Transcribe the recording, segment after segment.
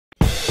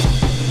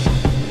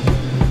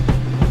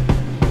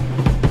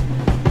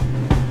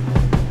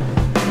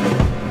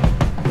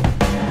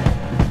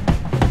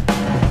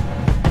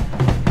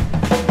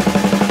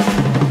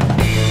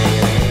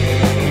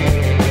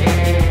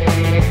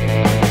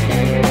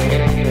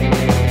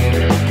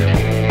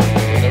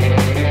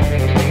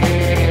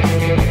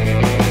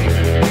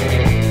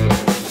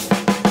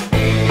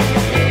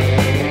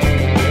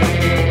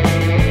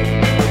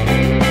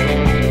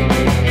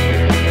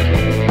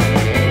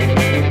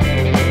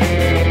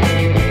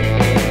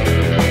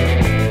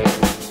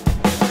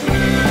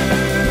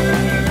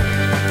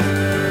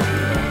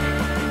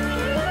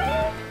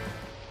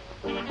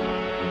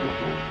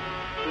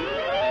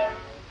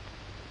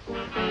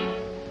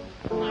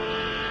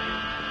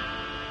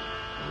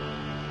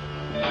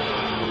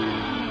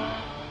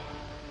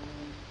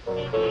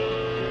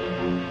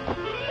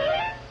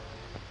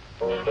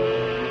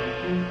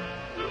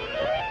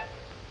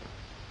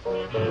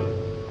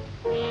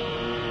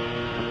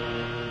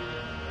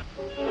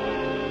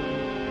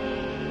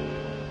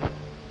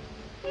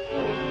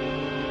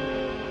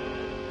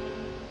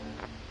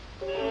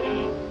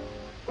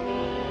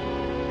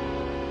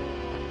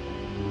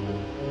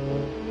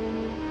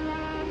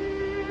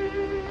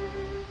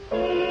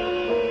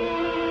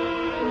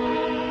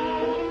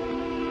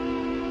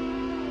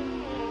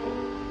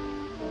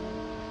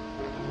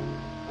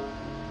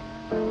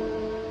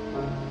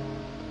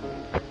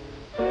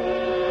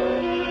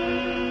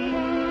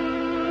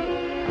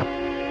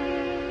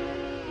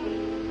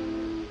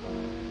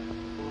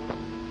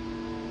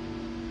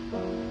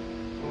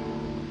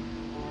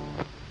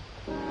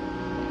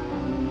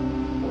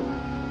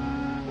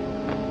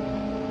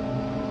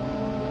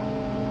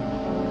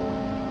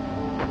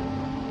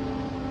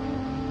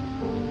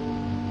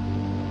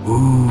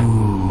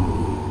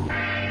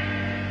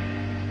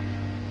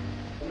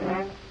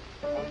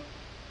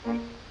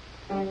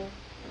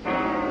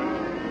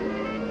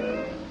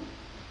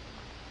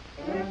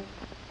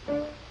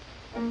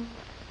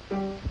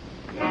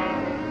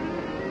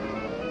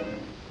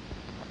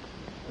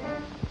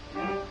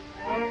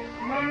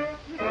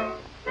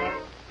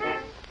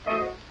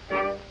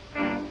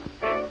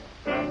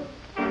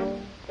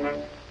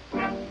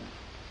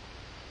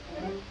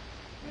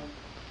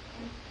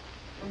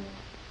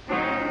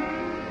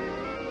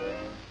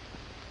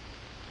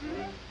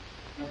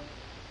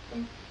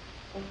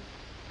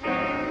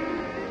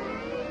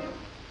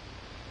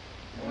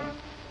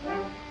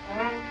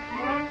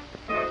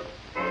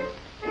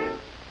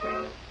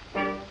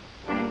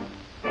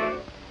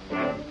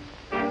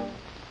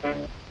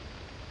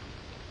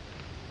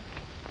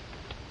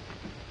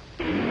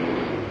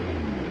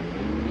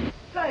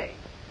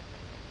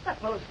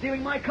fellow's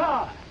stealing my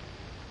car.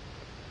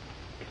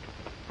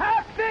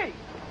 Taxi!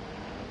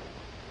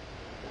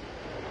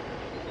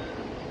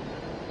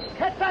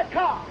 Catch that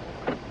car!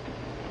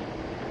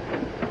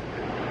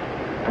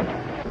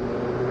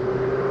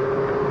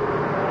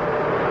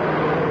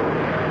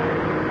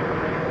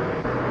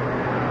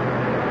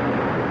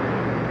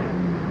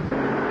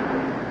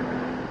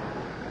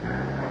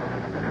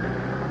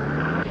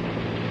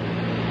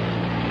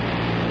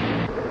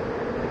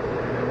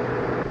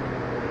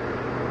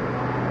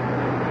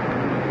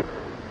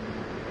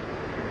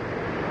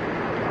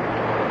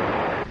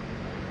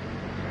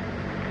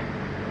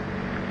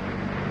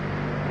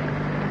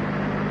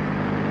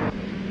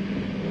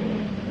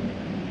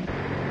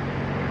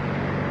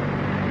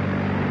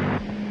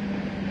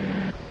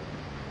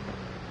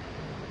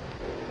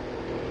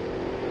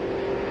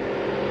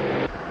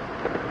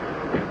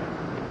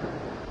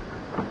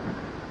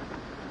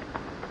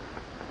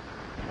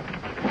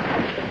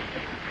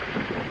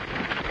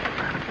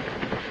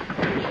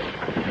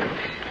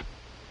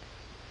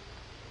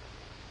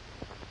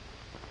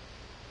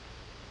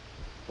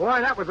 Boy,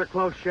 that was a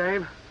close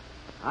shave.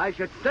 I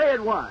should say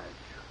it was.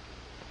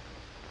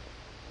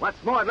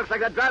 What's more, it looks like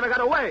that driver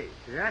got away.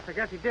 Yes, I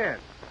guess he did.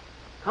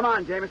 Come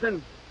on,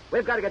 Jameson.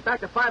 We've got to get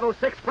back to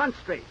 506 Front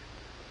Street.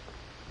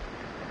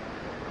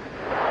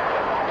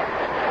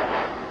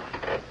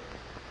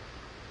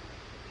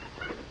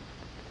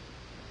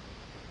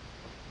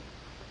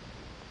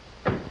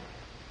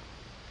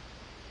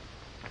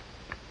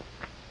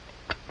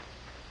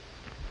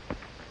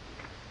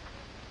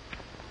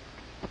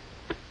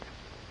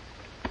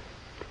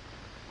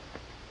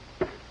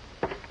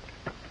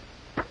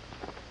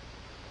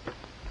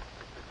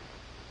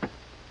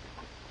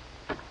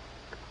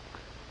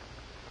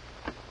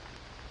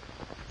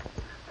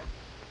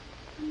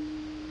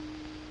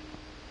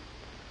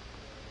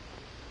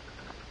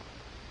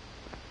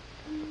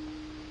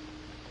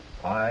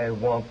 I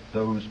want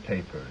those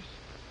papers.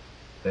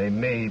 They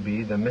may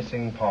be the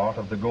missing part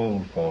of the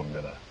gold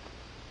formula.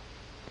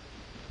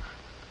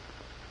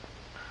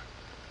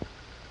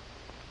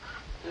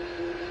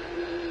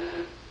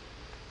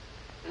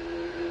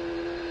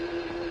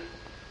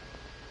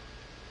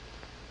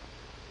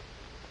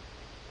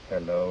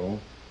 Hello?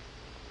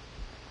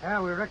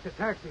 Yeah, we wrecked the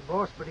taxi,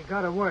 boss, but he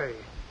got away.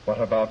 What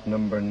about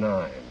number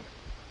 9?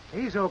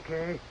 He's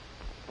okay.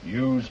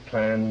 Use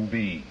Plan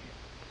B.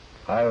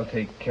 I'll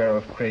take care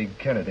of Craig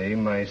Kennedy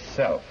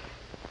myself.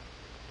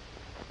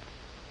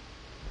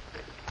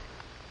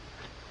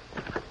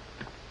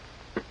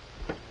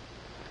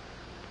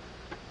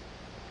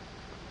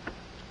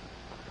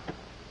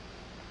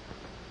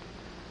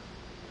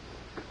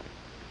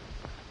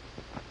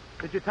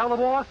 Did you tell the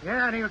boss?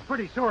 Yeah, and he was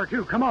pretty sore,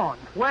 too. Come on.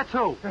 Where's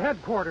who? To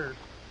headquarters.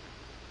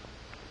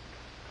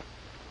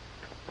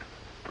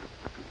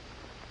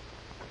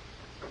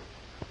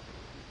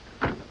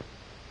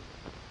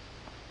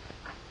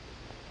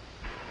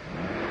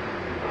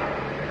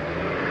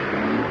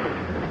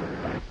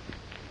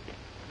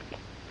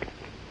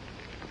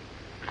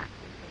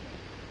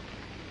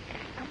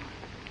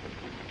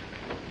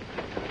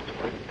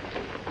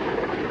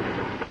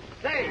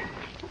 Say,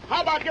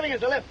 how about giving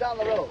us a lift down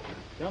the road?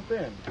 Jump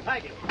in.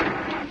 Thank you.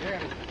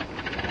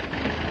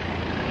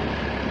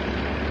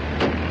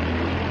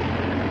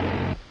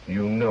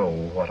 You know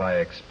what I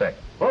expect.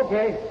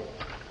 Okay.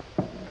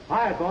 All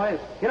right, boys.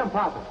 Get 'em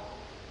popping.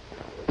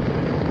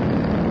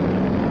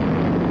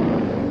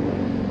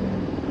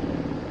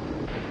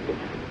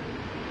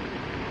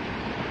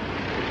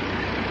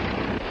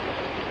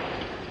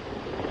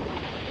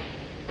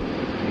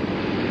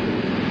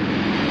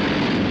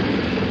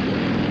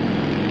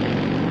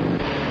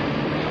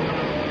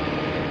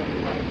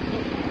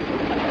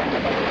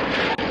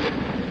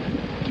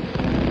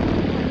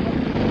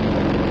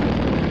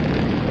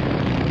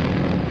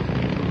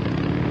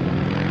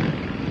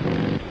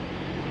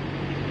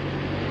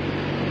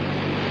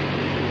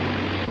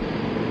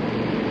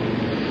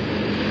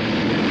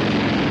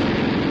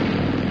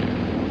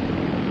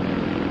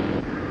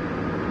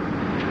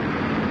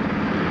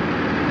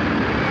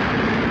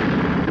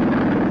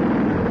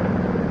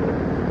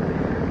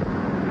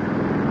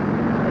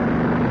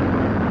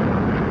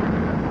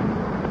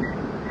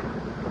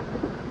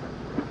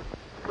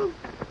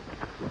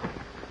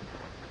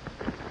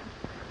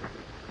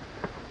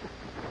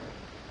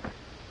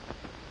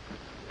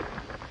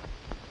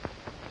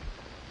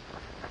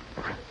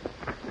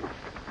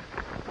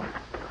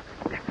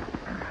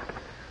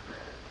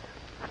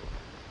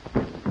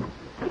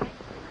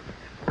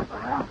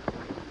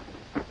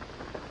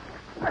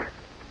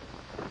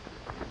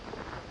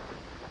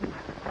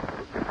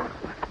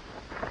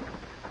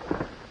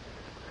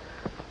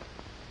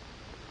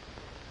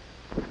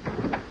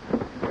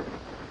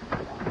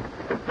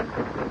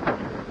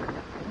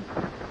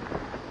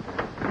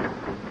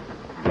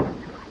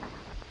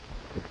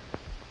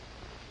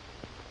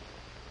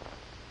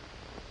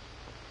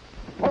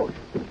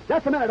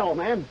 Just a minute, old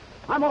man.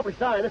 I'm awfully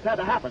sorry this had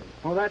to happen.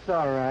 Oh, that's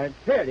all right.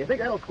 Here, do you think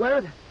that'll square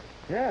it?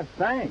 Yeah,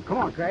 thanks. Come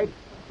on, Craig.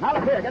 Now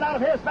look here. Get out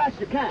of here as fast as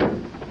you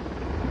can.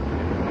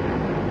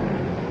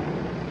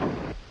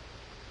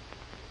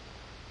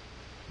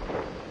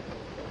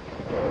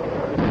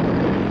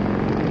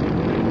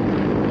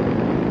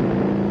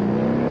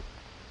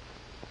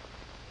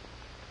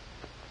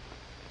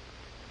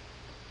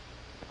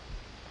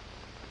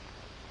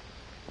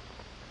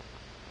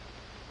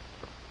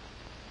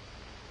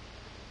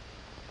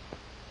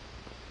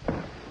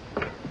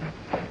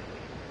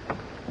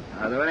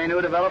 there any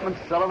new developments,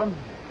 Sullivan?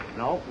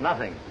 No,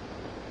 nothing.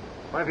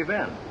 Where have you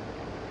been?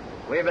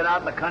 We've been out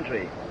in the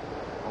country.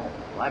 Oh,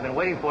 I've been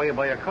waiting for you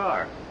by your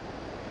car.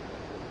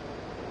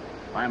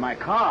 By my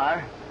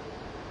car?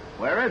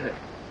 Where is it?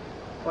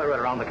 Why, right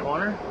around the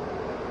corner.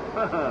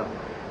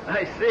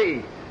 I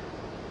see.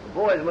 The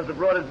boys must have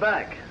brought it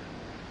back.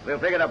 We'll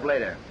pick it up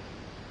later.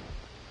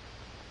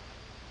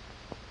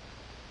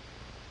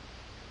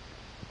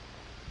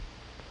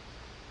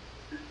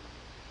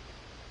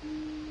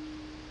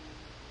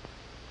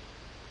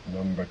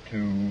 Number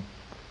 2,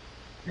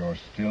 you're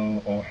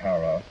still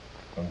O'Hara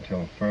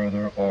until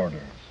further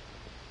orders.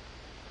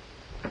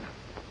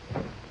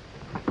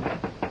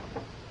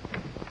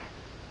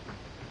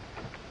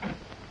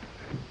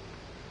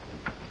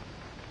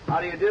 How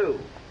do you do?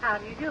 How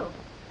do you do?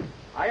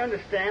 I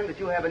understand that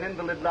you have an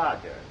invalid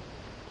lodger.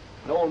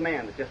 An old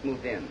man that just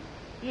moved in.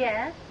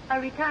 Yes, a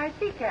retired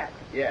sea captain.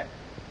 Yes.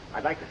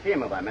 I'd like to see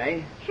him if I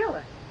may.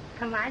 Sure.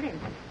 Come right in.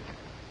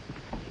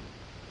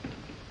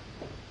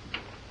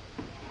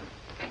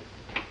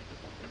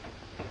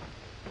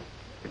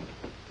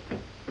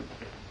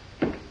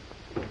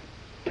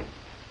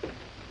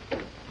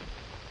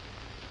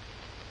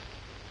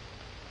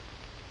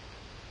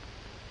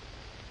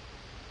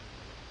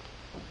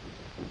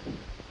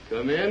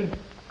 Come in.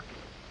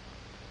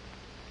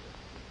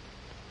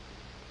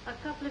 A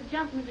couple of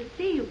gentlemen to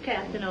see you,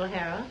 Captain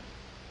O'Hara.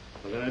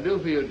 What can I do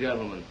for you,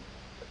 gentlemen?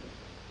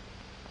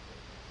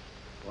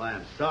 Why,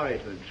 I'm sorry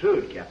to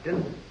intrude,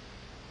 Captain.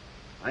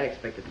 I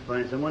expected to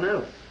find someone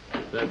else.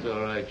 That's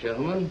all right,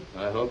 gentlemen.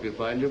 I hope you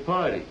find your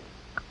party.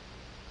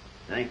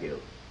 Thank you.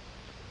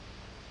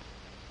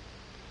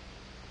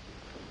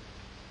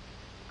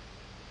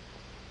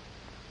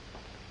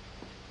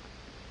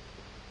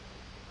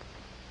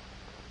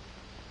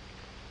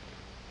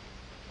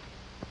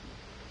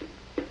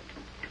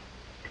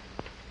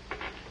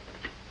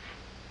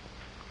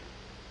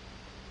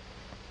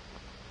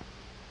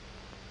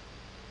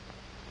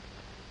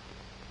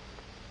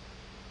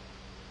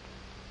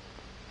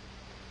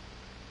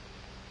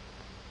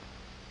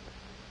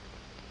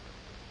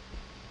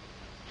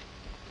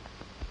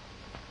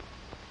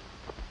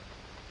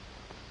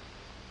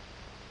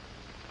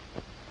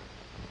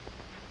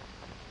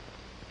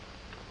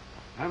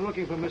 I'm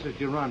looking for Mrs.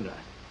 Gironda.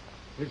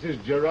 Mrs.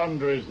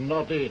 Gironda is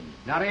not in.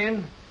 Not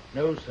in?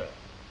 No, sir.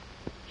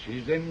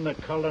 She's in the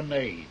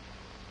colonnade.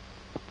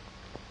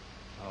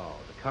 Oh,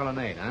 the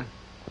colonnade, huh?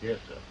 Yes,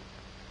 sir.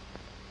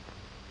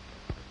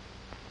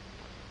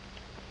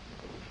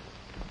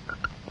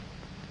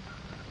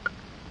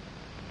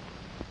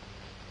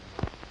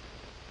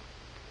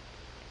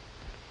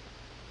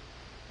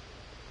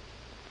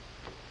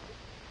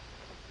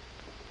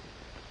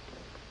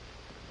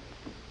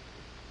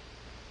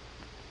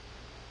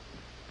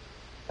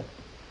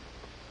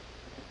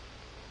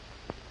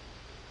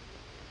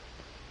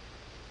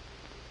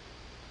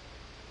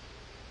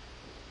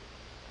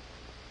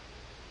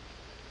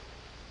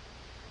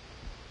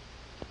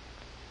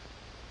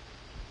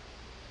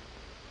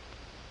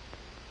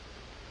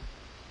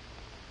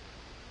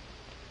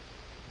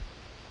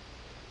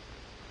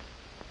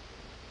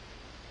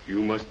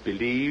 You must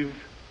believe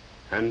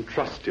and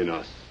trust in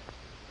us.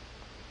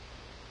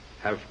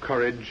 Have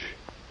courage,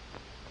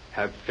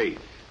 have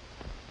faith.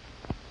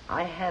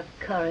 I have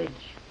courage.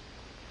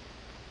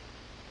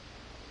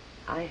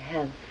 I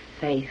have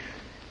faith.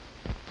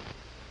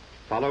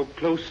 Follow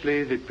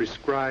closely the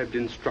prescribed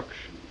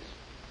instructions.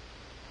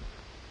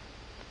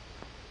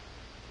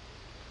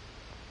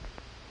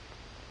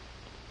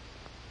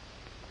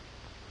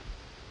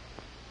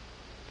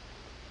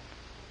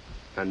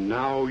 And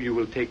now you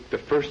will take the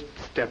first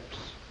steps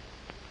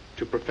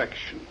to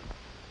perfection.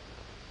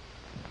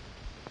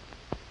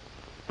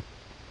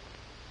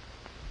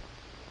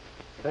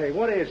 Hey,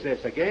 what is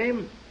this, a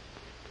game?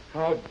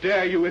 How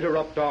dare you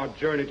interrupt our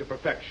journey to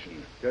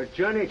perfection? Your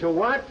journey to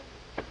what?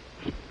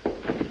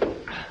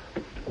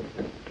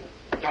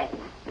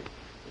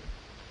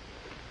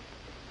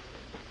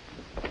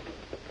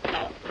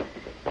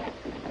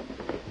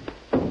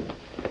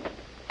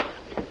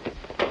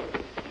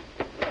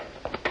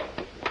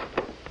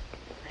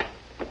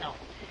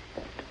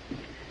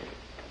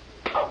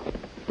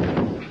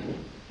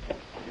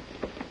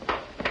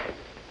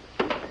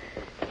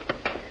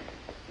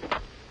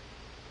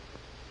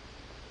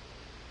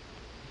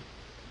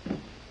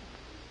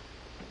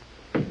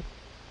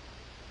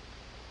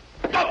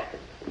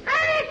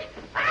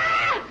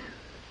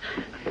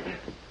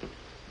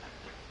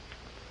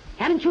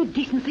 Haven't you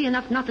decency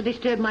enough not to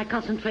disturb my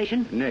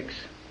concentration? Nix.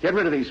 Get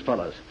rid of these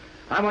fellows.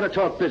 I want to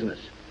talk business.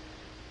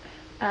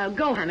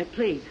 Go, Hammock,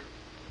 please.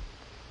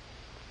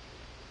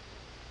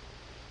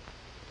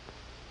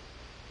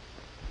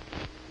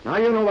 Now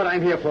you know what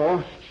I'm here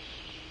for.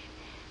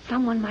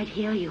 Someone might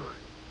hear you.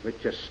 Quit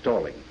just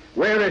stalling.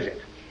 Where is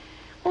it?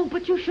 Oh,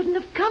 but you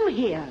shouldn't have come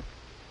here.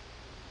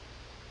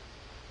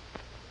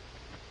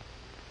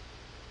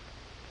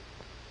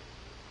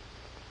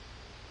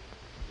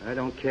 I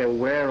don't care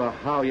where or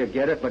how you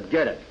get it, but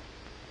get it.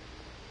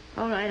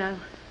 All right,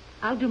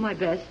 I'll do my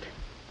best.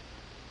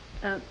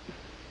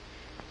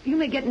 You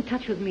may get in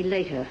touch with me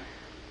later.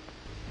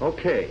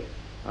 Okay.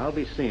 I'll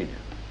be seeing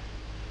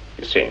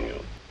you. Seeing you.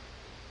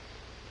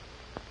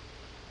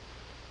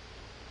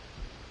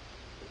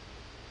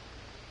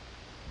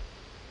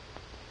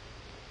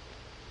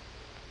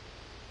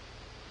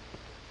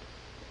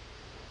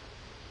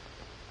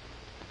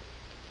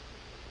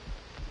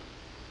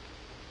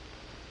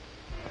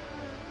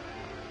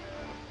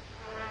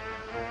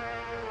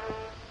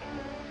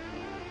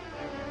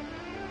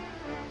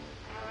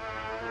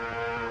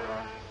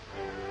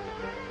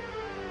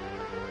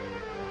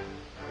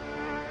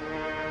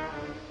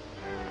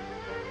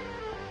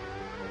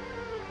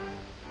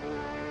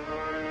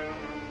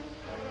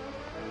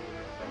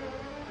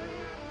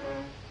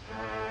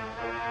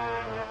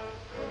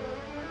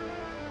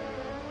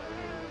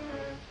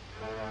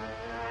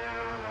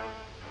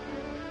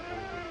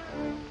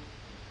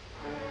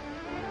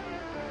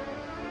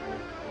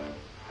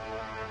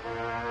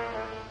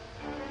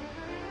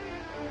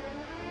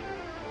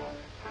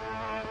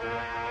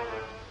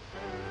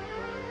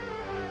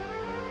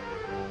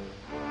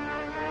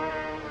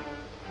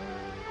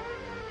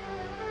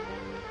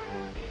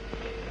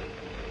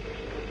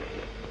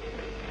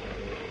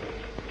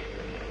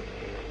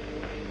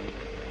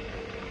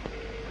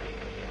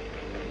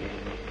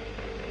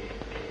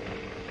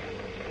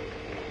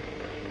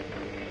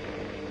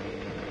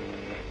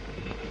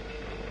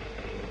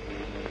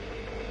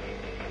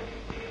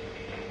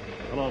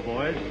 Hello,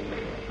 boys.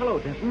 Hello,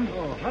 Denton.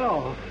 Oh,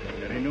 hello.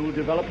 Any new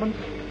developments?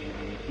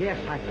 Yes,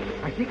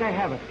 I think I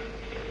have it.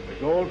 The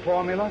gold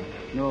formula?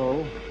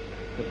 No,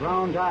 the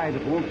brown dye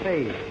that won't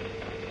fade.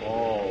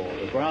 Oh,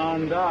 the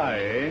brown dye,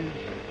 eh?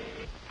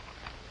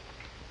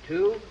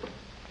 2,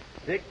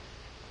 6,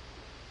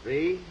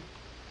 3,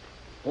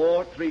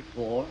 4, 3,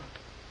 4,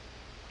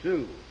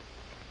 2.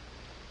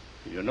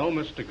 You know,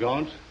 Mr.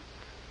 Gaunt,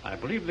 I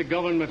believe the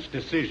government's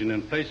decision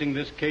in placing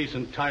this case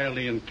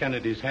entirely in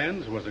Kennedy's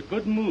hands was a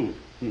good move.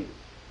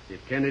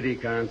 If Kennedy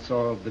can't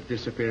solve the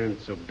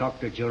disappearance of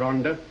Dr.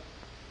 Gironda,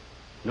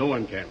 no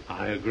one can.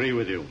 I agree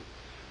with you.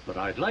 But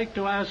I'd like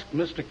to ask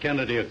Mr.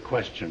 Kennedy a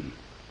question.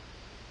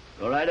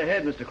 Go right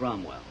ahead, Mr.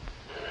 Cromwell.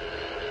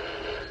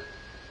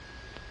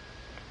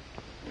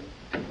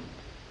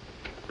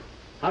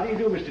 How do you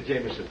do, Mr.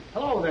 Jameson?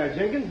 Hello there,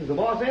 Jenkins. Is the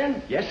boss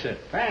in? Yes, sir.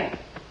 Thanks.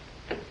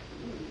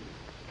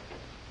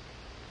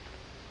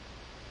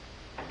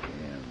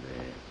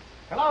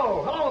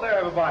 Hello there,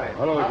 everybody.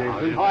 Hello,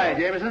 Jameson. Hi,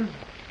 Jameson.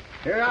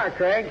 Here you are,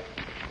 Craig.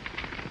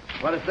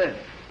 What is this?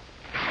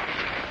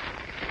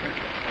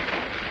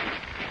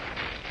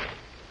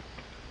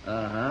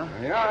 Uh-huh.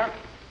 There you are.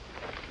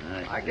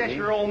 I guess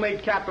your old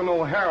mate, Captain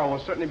O'Hara, will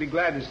certainly be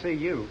glad to see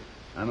you.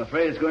 I'm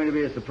afraid it's going to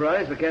be a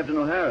surprise for Captain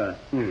O'Hara.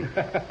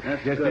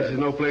 Guess this is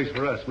no place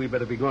for us. We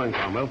better be going,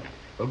 Cromwell.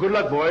 Well, good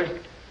luck, boys.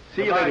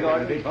 See you later,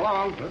 Gordon. So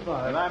long.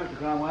 Goodbye, Mr.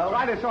 Cromwell.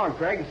 Try this on,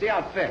 Craig, and see how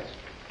it fits.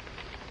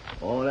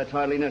 Oh, that's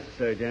hardly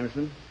necessary,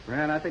 Jameson.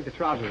 Man, I think the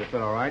trousers will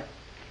fit all right.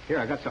 Here,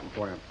 I got something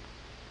for you.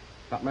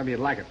 Thought maybe you'd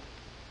like it.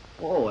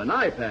 Oh, an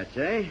eye patch,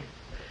 eh?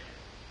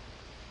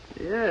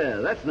 Yeah,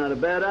 that's not a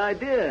bad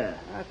idea.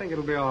 I think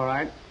it'll be all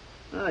right.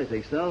 I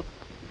think so.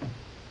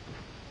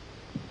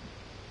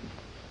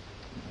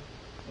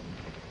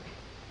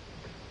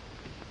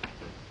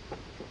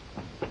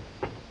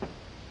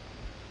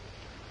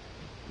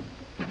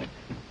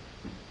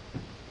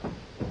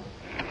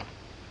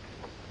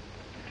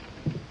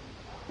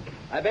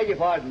 I beg your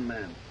pardon,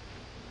 ma'am.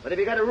 But have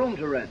you got a room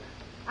to rent?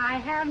 I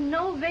have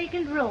no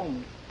vacant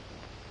rooms.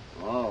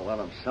 Oh, well,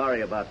 I'm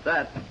sorry about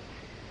that.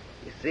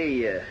 You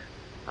see,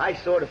 I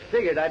sort of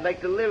figured I'd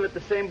like to live at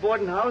the same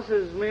boarding house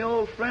as my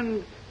old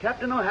friend,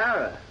 Captain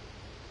O'Hara.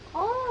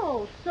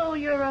 Oh, so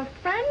you're a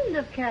friend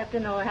of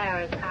Captain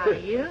O'Hara's, are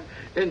you?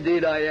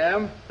 Indeed I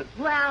am.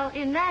 Well,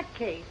 in that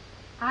case,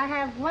 I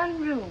have one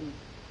room.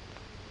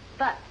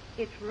 But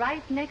it's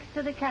right next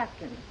to the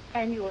captain,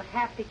 and you'll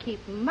have to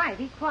keep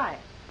mighty quiet.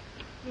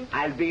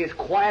 I'll be as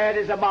quiet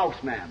as a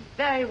mouse, ma'am.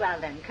 Very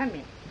well, then. Come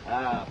in.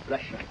 Ah,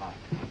 bless your heart.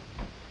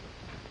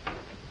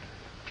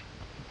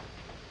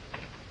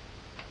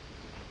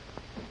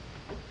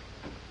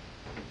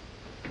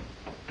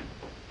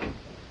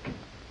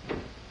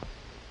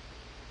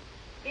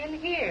 In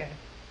here.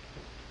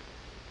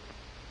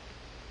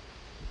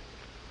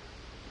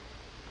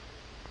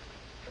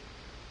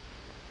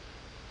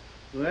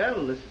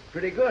 Well, this is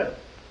pretty good.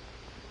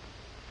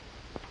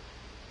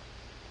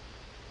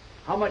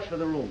 How much for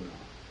the room now?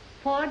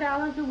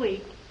 $4 a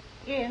week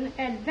in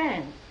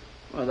advance.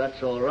 Well,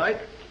 that's all right.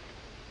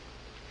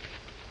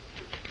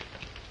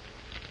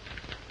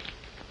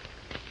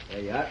 There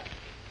you are.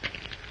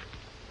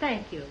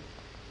 Thank you.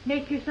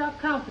 Make yourself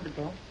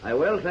comfortable. I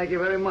will. Thank you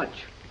very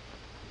much.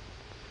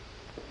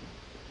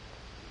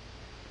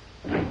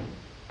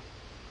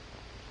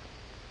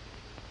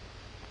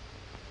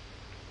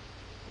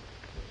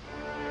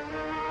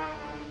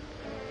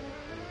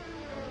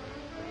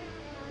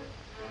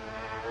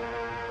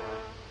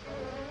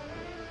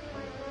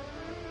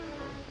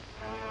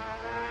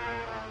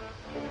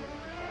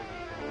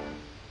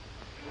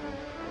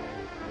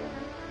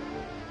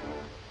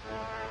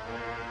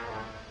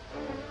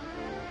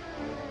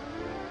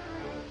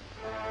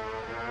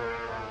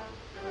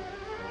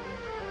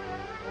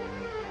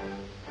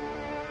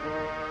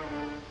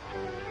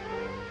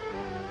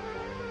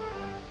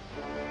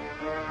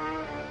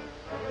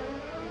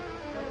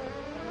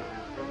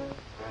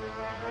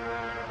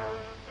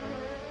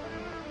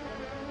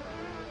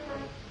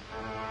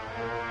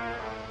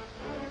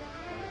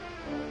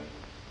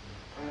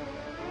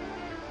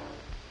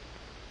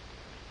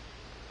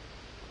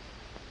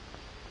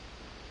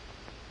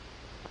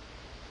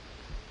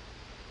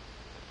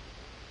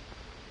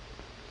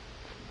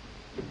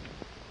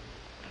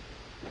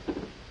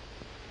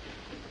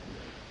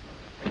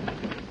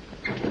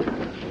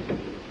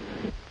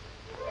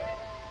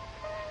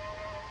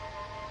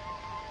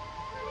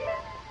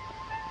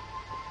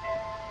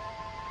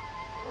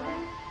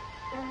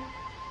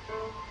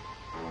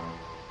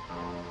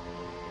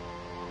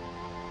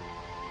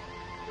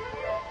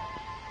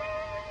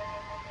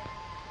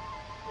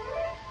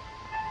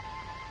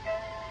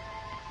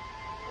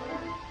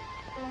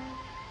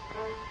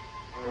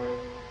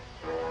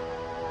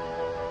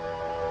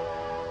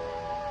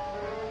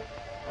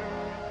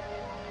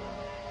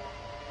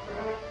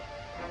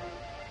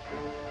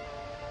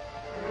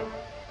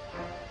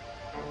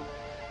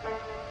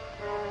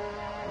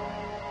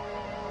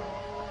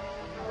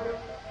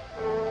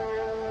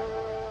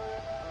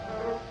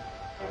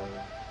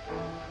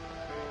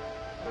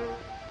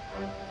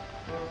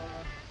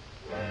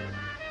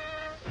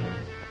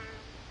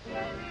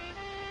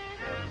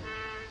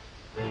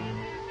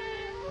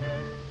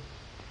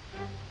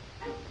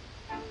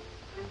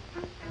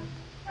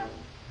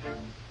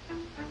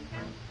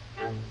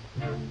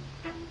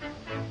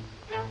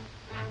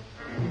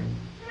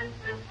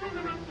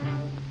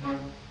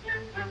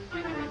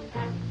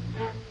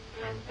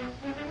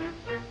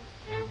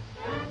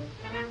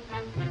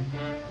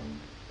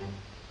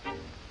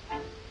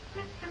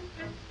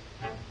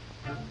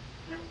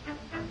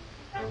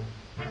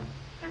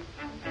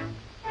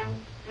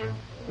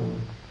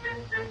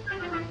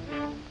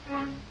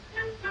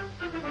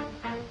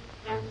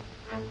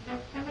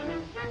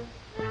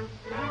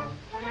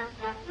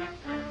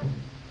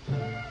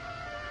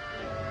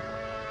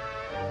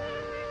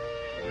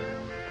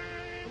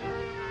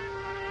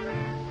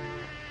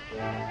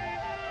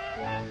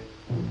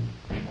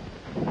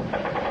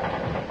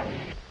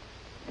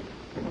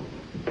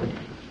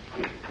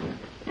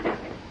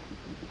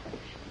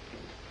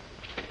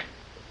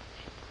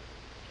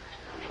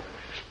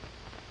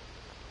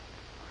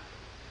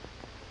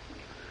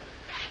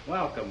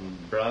 Welcome,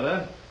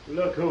 brother.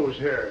 Look who's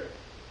here.